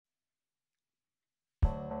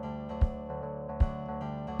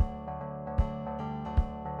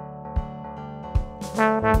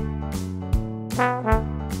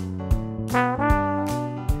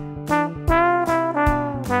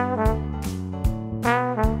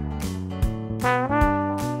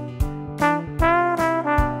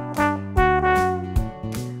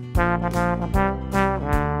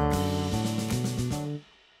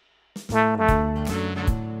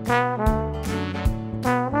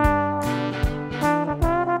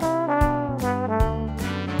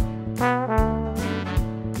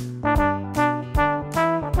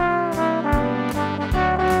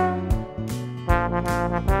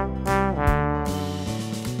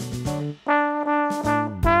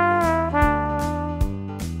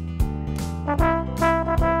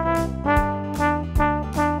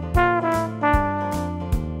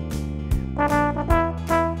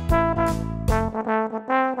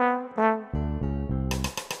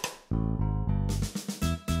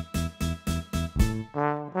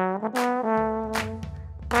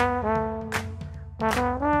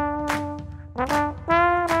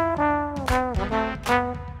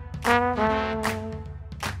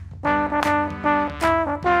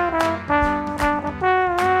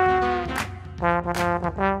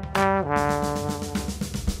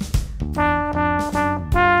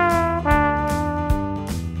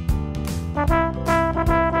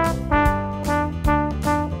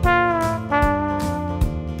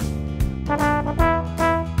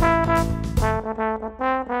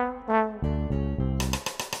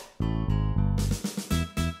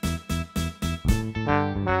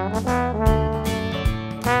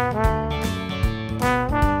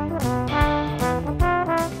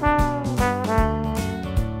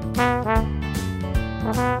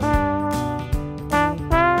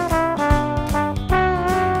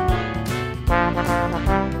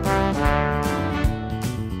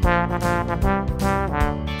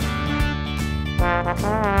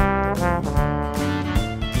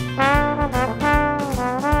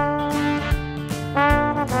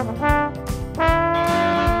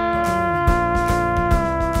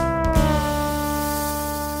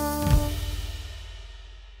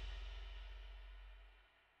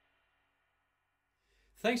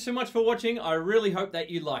Thanks so much for watching. I really hope that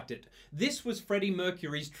you liked it. This was Freddie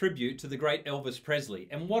Mercury's tribute to the great Elvis Presley,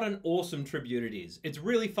 and what an awesome tribute it is. It's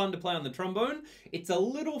really fun to play on the trombone. It's a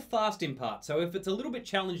little fast in parts, so if it's a little bit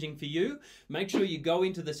challenging for you, make sure you go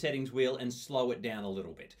into the settings wheel and slow it down a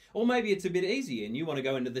little bit. Or maybe it's a bit easy and you want to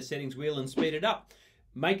go into the settings wheel and speed it up.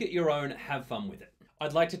 Make it your own, have fun with it.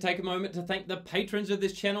 I'd like to take a moment to thank the patrons of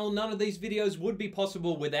this channel. None of these videos would be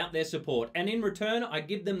possible without their support. And in return, I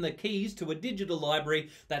give them the keys to a digital library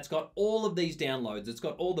that's got all of these downloads. It's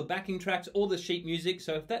got all the backing tracks, all the sheet music.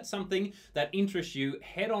 So if that's something that interests you,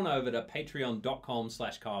 head on over to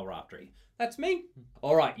patreon.com/KyleRaftery. That's me.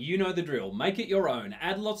 All right, you know the drill. Make it your own.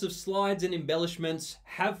 Add lots of slides and embellishments.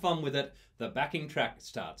 Have fun with it. The backing track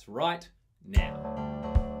starts right now.